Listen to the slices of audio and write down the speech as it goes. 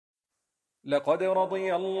لقد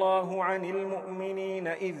رضي الله عن المؤمنين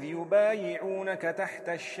إذ يبايعونك تحت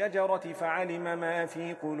الشجرة فعلم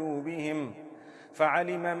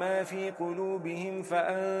ما في قلوبهم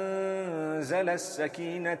فأنزل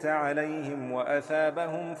السكينة عليهم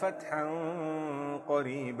وأثابهم فتحا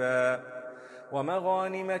قريبا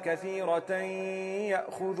ومغانم كثيرة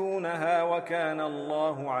يأخذونها وكان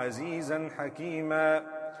الله عزيزا حكيما.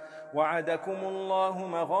 وعدكم الله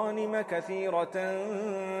مغانم كثيرة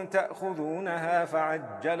تأخذونها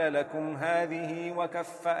فعجل لكم هذه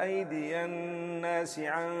وكف أيدي الناس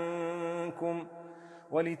عنكم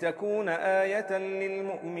ولتكون آية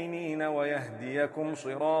للمؤمنين ويهديكم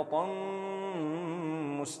صراطا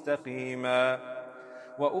مستقيما.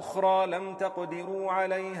 وأخرى لم تقدروا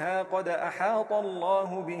عليها قد أحاط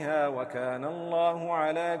الله بها وكان الله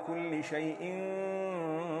على كل شيء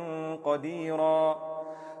قديرا.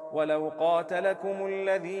 ولو قاتلكم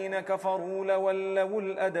الذين كفروا لولوا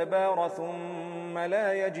الأدبار ثم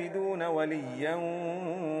لا يجدون وليا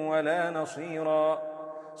ولا نصيرا.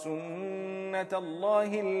 سنة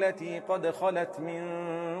الله التي قد خلت من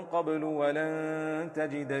قبل ولن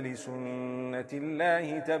تجد لسنة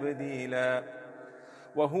الله تبديلا.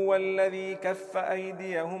 وهو الذي كف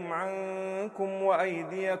أيديهم عنكم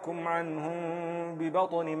وأيديكم عنهم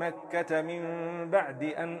ببطن مكة من بعد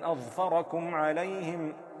أن أظفركم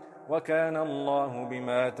عليهم وكان الله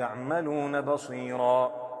بما تعملون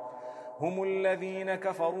بصيرا. هم الذين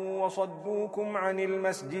كفروا وصدوكم عن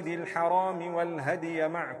المسجد الحرام والهدي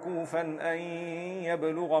معكوفا أن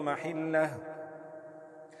يبلغ محله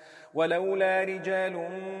ولولا رجال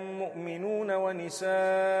مؤمنون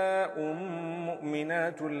ونساء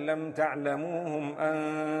مؤمنات لم تعلموهم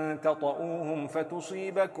أن تطؤوهم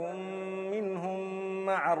فتصيبكم منهم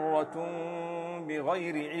معرة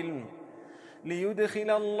بغير علم ليدخل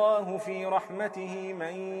الله في رحمته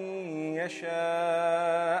من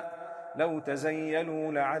يشاء. لو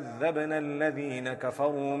تزيلوا لعذبنا الذين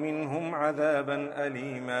كفروا منهم عذابا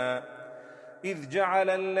أليما. إذ جعل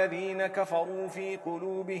الذين كفروا في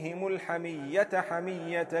قلوبهم الحمية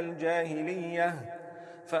حمية الجاهلية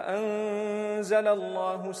فأنزل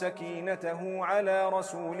الله سكينته على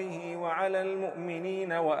رسوله وعلى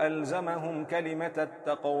المؤمنين وألزمهم كلمة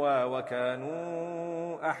التقوى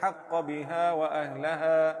وكانوا أحق بها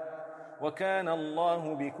وأهلها وكان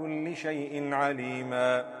الله بكل شيء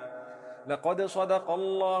عليما. لقد صدق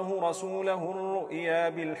الله رسوله الرؤيا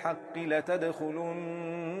بالحق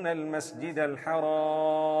لتدخلن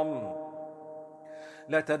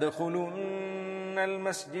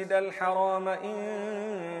المسجد الحرام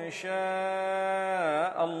إن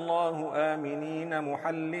شاء الله آمنين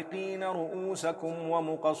محلقين رؤوسكم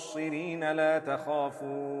ومقصرين لا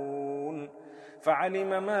تخافون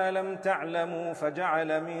فعلم ما لم تعلموا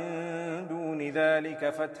فجعل من دون ذلك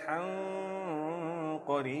فتحا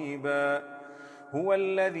قريبا. هو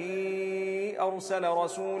الذي أرسل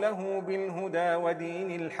رسوله بالهدى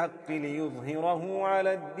ودين الحق ليظهره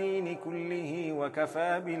على الدين كله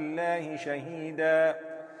وكفى بالله شهيدا.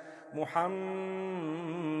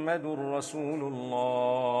 محمد رسول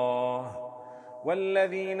الله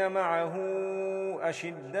والذين معه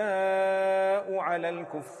أشداء على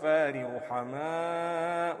الكفار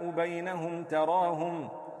رحماء بينهم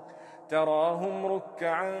تراهم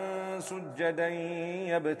ركعا سجدا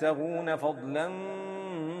يبتغون فضلا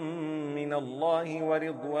من الله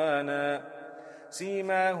ورضوانا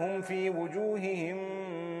سيماهم في وجوههم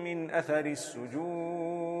من أثر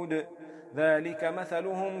السجود ذلك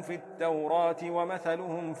مثلهم في التوراة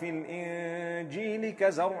ومثلهم في الإنجيل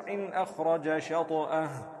كزرع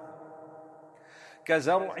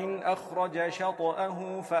أخرج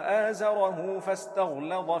شطأه فآزره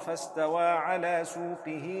فاستغلظ فاستوى على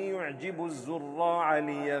سوقه يعجب الزراع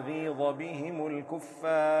ليغيظ بهم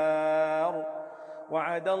الكفار.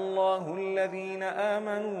 وعد الله الذين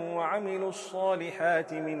آمنوا وعملوا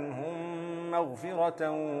الصالحات منهم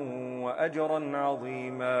مغفرة وأجرا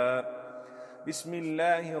عظيما. بسم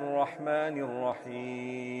الله الرحمن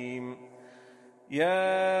الرحيم.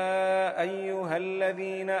 يا أيها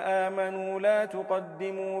الذين آمنوا لا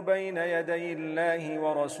تقدموا بين يدي الله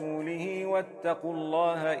ورسوله واتقوا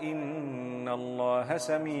الله إن الله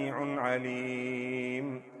سميع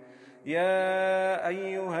عليم. يا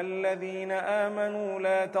أيها الذين آمنوا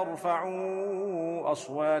لا ترفعوا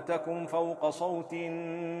أصواتكم فوق صوت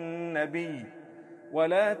النبي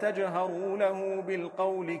ولا تجهروا له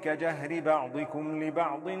بالقول كجهر بعضكم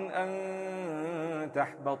لبعض أن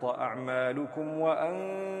تحبط أعمالكم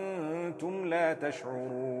وأنتم لا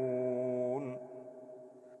تشعرون.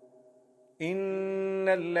 إن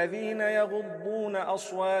الذين يغضون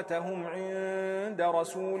أصواتهم عند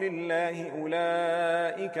رسول الله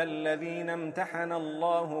أولئك الذين امتحن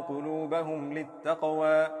الله قلوبهم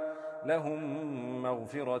للتقوى لهم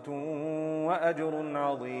مغفرة وأجر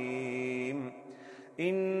عظيم.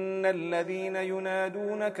 إن الذين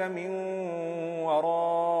ينادونك من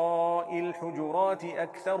وراء الحجرات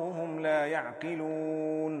أكثرهم لا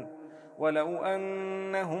يعقلون ولو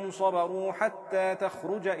أنهم صبروا حتى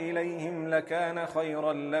تخرج إليهم لكان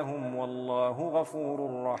خيرا لهم والله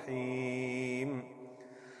غفور رحيم.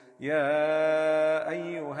 يا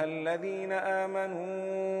أيها الذين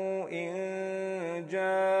آمنوا إن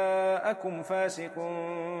جاءكم فاسق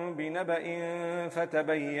بنبأ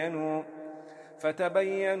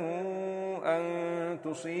فتبينوا أن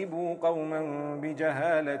تصيبوا قوما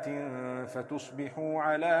بجهالة فتصبحوا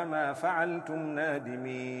على ما فعلتم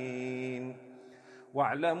نادمين.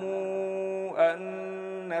 واعلموا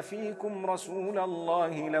أن فيكم رسول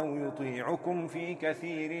الله لو يطيعكم في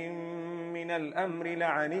كثير من الأمر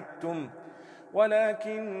لعنتم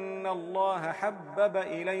ولكن الله حبب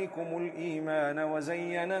إليكم الإيمان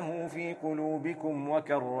وزينه في قلوبكم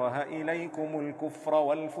وكره إليكم الكفر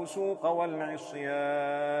والفسوق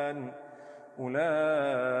والعصيان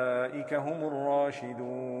أولئك هم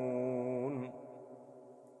الراشدون.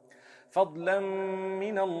 فضلا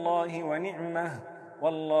من الله ونعمة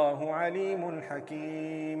والله عليم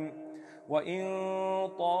حكيم. وإن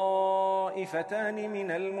طائفتان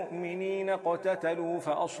من المؤمنين اقتتلوا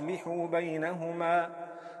فأصلحوا بينهما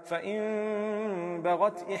فإن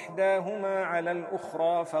بغت إحداهما على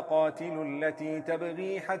الأخرى فقاتلوا التي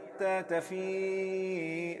تبغي حتى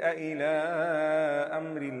تفيء إلى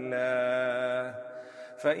أمر الله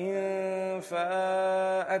فإن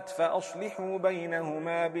فاءت فأصلحوا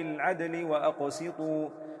بينهما بالعدل وأقسطوا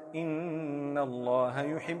إن الله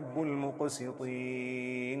يحب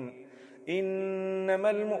المقسطين. إنما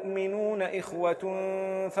المؤمنون إخوة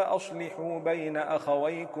فأصلحوا بين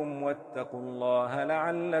أخويكم واتقوا الله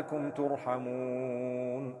لعلكم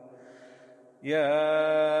ترحمون.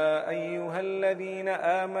 يا أيها الذين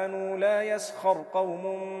آمنوا لا يسخر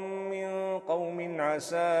قوم من قوم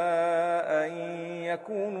عسى أن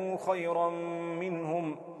يكونوا خيرا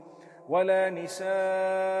منهم ولا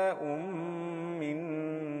نساء من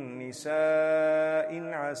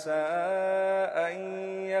نساء عسى أن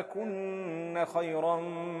يكن خيرا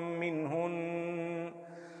منهن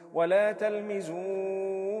ولا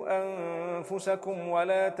تلمزوا أنفسكم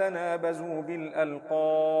ولا تنابزوا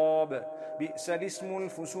بالألقاب بئس الاسم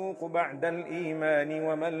الفسوق بعد الإيمان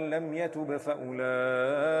ومن لم يتب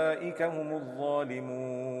فأولئك هم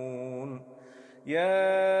الظالمون.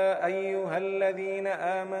 يا أيها الذين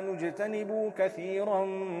آمنوا اجتنبوا كثيرا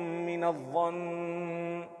من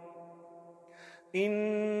الظن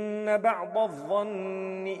إن بعض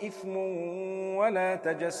الظن إثم ولا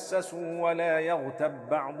تجسسوا ولا يغتب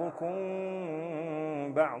بعضكم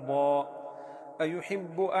بعضا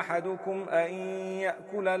أيحب أحدكم أن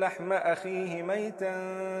يأكل لحم أخيه ميتا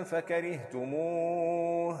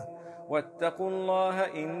فكرهتموه واتقوا الله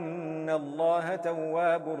إن الله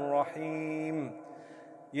تواب رحيم.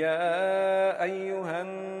 يا أيها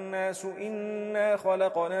الناس إنا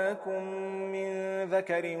خلقناكم من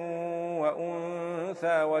ذكر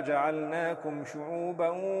وأنثى وجعلناكم شعوبا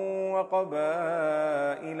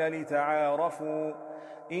وقبائل لتعارفوا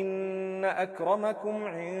إن أكرمكم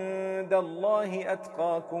عند الله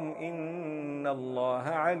أتقاكم إن الله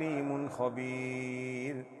عليم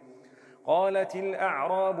خبير. قالت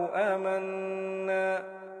الأعراب آمنا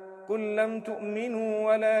قل لم تؤمنوا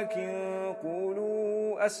ولكن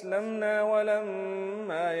قولوا أسلمنا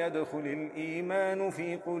ولما يدخل الإيمان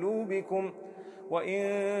في قلوبكم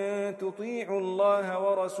وإن تطيعوا الله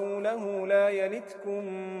ورسوله لا يلتكم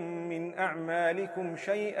من أعمالكم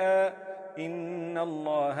شيئا إن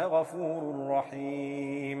الله غفور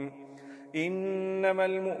رحيم. إنما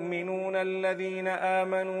المؤمنون الذين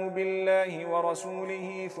آمنوا بالله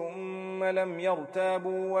ورسوله ثم لم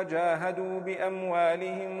يرتابوا وجاهدوا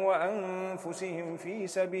بأموالهم وأنفسهم في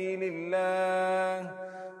سبيل الله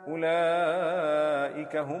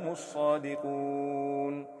أولئك هم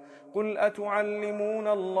الصادقون. قل أتعلمون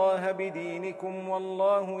الله بدينكم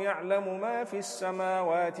والله يعلم ما في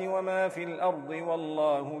السماوات وما في الأرض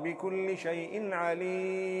والله بكل شيء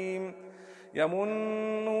عليم.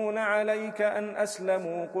 يمنون عليك أن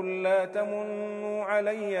أسلموا قل لا تمنوا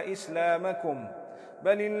علي إسلامكم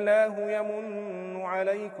بل الله يمن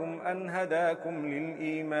عليكم أن هداكم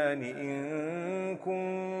للإيمان إن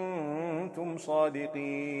كنتم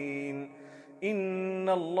صادقين. إن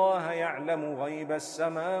الله يعلم غيب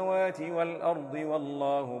السماوات والأرض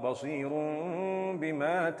والله بصير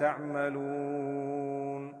بما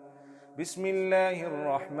تعملون. بسم الله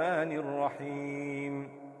الرحمن الرحيم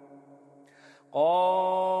قاف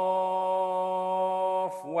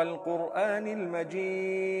والقرآن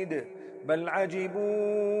المجيد بل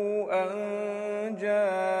عجبوا أن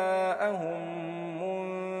جاءهم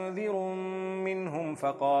منذر منهم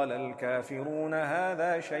فقال الكافرون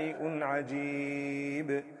هذا شيء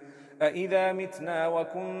عجيب أإذا متنا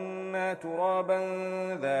وكنا ترابا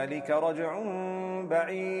ذلك رجع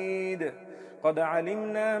بعيد قد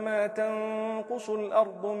علمنا ما تنقص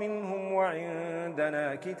الأرض منهم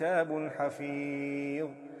وعندنا كتاب حفيظ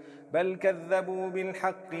بل كذبوا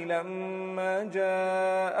بالحق لما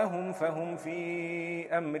جاءهم فهم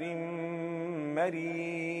في أمر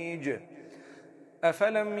مريج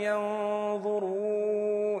أفلم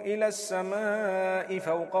ينظروا إلى السماء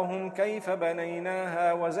فوقهم كيف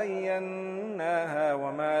بنيناها وزيناها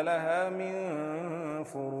وما لها من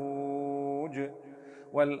فروج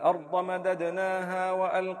والأرض مددناها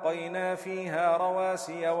وألقينا فيها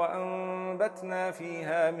رواسي وأنبتنا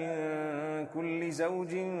فيها من كل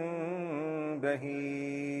زوج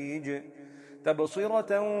بهيج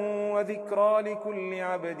تبصرة وذكرى لكل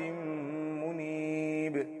عبد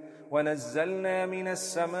منيب ونزلنا من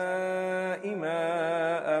السماء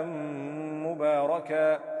ماء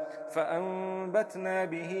مباركا فأنبتنا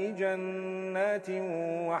به جنات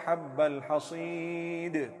وحب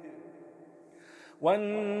الحصيد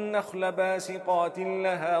والنخل باسقات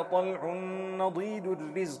لها طلع نضيد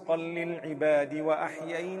رزقا للعباد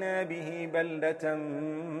وأحيينا به بلدة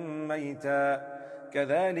ميتا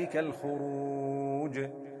كذلك الخروج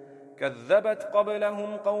كذبت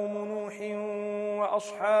قبلهم قوم نوح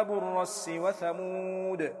وأصحاب الرس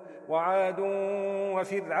وثمود وعاد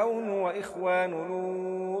وفرعون وإخوان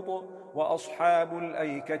لوط وأصحاب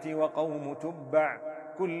الأيكة وقوم تبع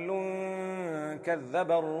كل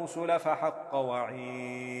كذب الرسل فحق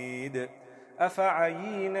وعيد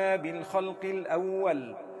أفعينا بالخلق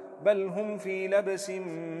الأول بل هم في لبس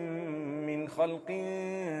من خلق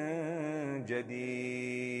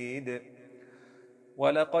جديد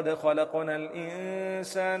ولقد خلقنا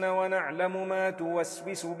الإنسان ونعلم ما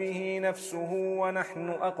توسوس به نفسه ونحن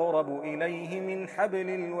أقرب إليه من حبل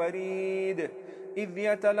الوريد إذ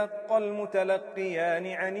يتلقى المتلقيان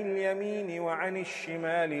عن اليمين وعن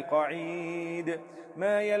الشمال قعيد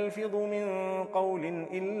ما يلفظ من قول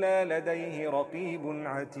إلا لديه رقيب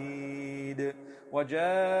عتيد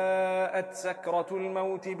وجاءت سكرة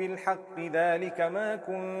الموت بالحق ذلك ما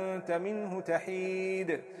كنت منه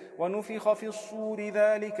تحيد ونفخ في الصور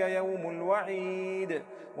ذلك يوم الوعيد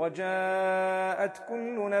وجاءت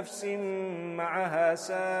كل نفس معها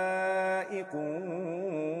سائق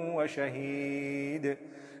وشهيد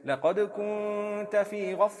لقد كنت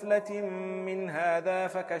في غفلة من هذا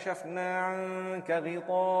فكشفنا عنك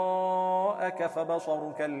غطاءك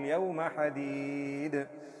فبصرك اليوم حديد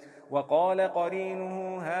وقال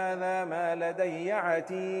قرينه هذا ما لدي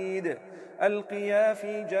عتيد ألقيا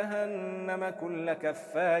في جهنم كل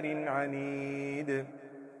كفار عنيد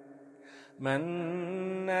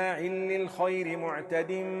مناع للخير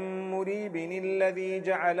معتد مريب الذي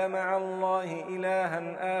جعل مع الله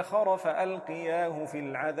إلها آخر فألقياه في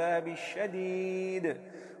العذاب الشديد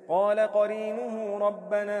قال قرينه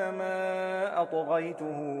ربنا ما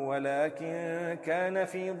أطغيته ولكن كان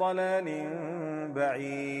في ضلال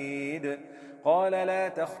بعيد قال لا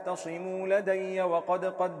تختصموا لدي وقد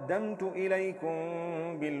قدمت إليكم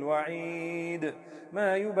بالوعيد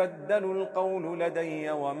ما يبدل القول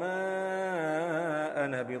لدي وما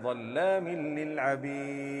أنا بظلام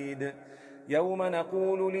للعبيد يوم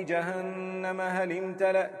نقول لجهنم هل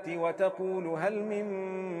امتلأت وتقول هل من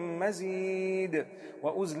مزيد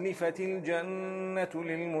وأزلفت الجنة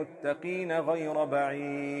للمتقين غير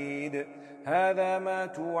بعيد هذا ما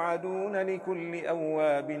توعدون لكل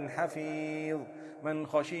أواب حفيظ من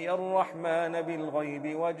خشي الرحمن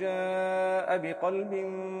بالغيب وجاء بقلب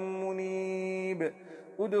منيب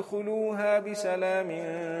ادخلوها بسلام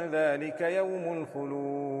ذلك يوم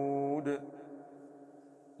الخلود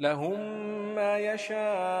لهم ما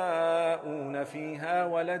يشاءون فيها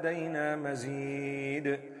ولدينا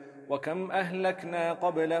مزيد وكم أهلكنا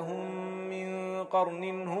قبلهم من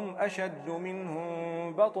قرن هم أشد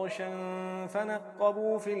منهم بطشا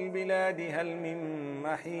فنقبوا في البلاد هل من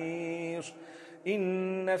محيص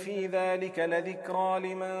إن في ذلك لذكرى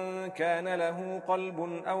لمن كان له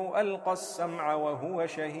قلب أو ألقى السمع وهو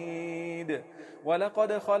شهيد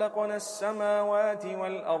ولقد خلقنا السماوات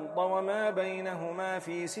والأرض وما بينهما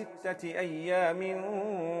في 6 أيام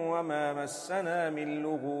وما مسنا من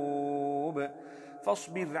لغوب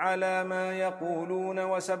فاصبر على ما يقولون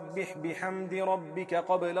وسبح بحمد ربك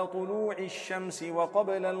قبل طلوع الشمس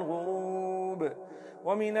وقبل الغروب القلوب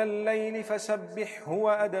ومن الليل فسبحه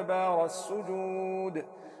وأدبار السجود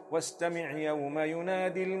واستمع يوم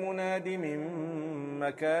ينادي المناد من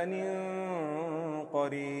مكان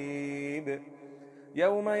قريب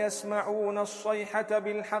يوم يسمعون الصيحة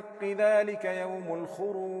بالحق ذلك يوم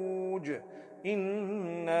الخروج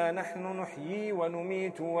إنا نحن نحيي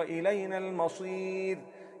ونميت وإلينا المصير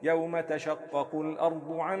يوم تشقق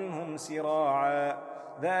الأرض عنهم سراعا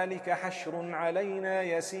ذلك حشر علينا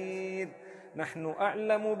يسير نحن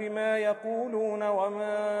أعلم بما يقولون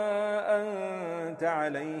وما أنت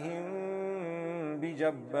عليهم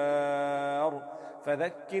بجبار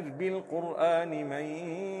فذكر بالقرآن من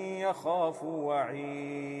يخاف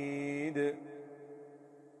وعيد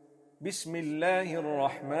بسم الله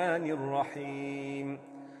الرحمن الرحيم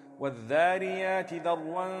والذاريات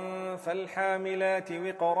ذروا فالحاملات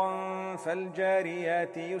وقرا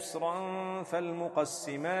فالجاريات يسرا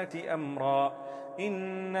فالمقسمات أمرا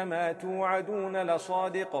إنما توعدون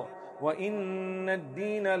لصادق وإن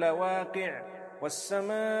الدين لواقع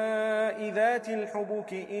والسماء ذات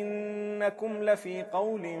الحبك إنكم لفي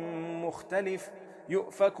قول مختلف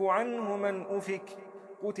يؤفك عنه من أفك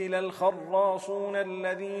قتل الخراصون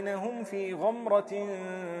الذين هم في غمرة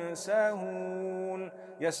ساهون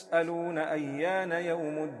يسألون أيان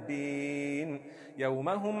يوم الدين يوم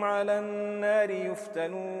هم على النار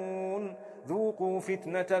يفتنون ذوقوا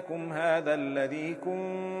فتنتكم هذا الذي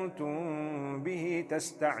كنتم به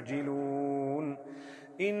تستعجلون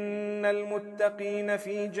إن المتقين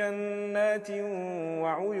في جنات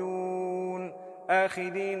وعيون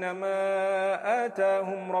آخذين ما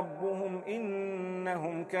آتاهم ربهم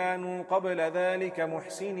إنهم كانوا قبل ذلك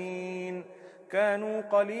محسنين كانوا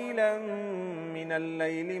قليلا من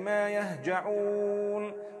الليل ما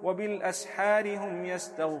يهجعون وبالأسحار هم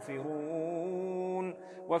يستغفرون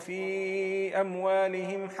وفي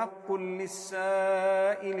أموالهم حق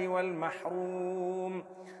للسائل والمحروم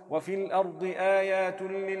وفي الأرض آيات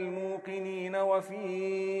للموقنين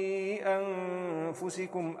وفي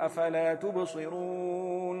أنفسكم أفلا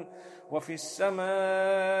تبصرون وفي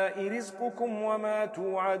السماء رزقكم وما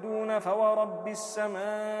توعدون فورب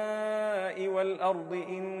السماء والأرض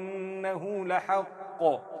إنه لحق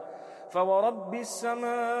فورب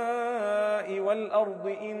السماء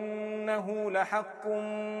والأرض إنه لحق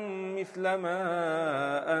مثل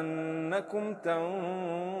ما أنكم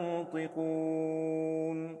تنطقون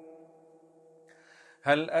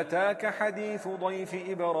هل أتاك حديث ضيف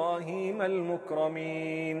إبراهيم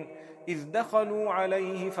المكرمين إذ دخلوا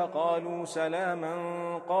عليه فقالوا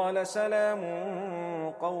سلاما قال سلام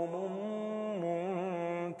قوم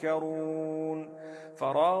منكرون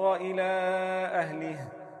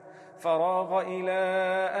فراغ إلى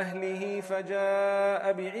أهله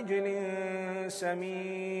فجاء بعجل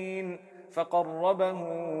سمين فقربه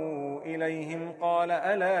إليهم قال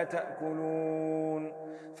ألا تأكلون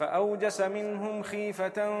فأوجس منهم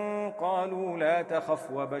خيفة قالوا لا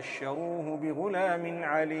تخف وبشروه بغلام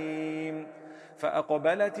عليم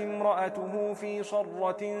فأقبلت امرأته في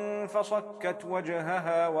صرة فصكت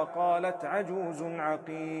وجهها وقالت عجوز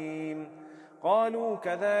عقيم قالوا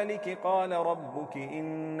كذلك قال ربك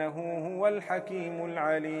إنه هو الحكيم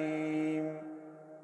العليم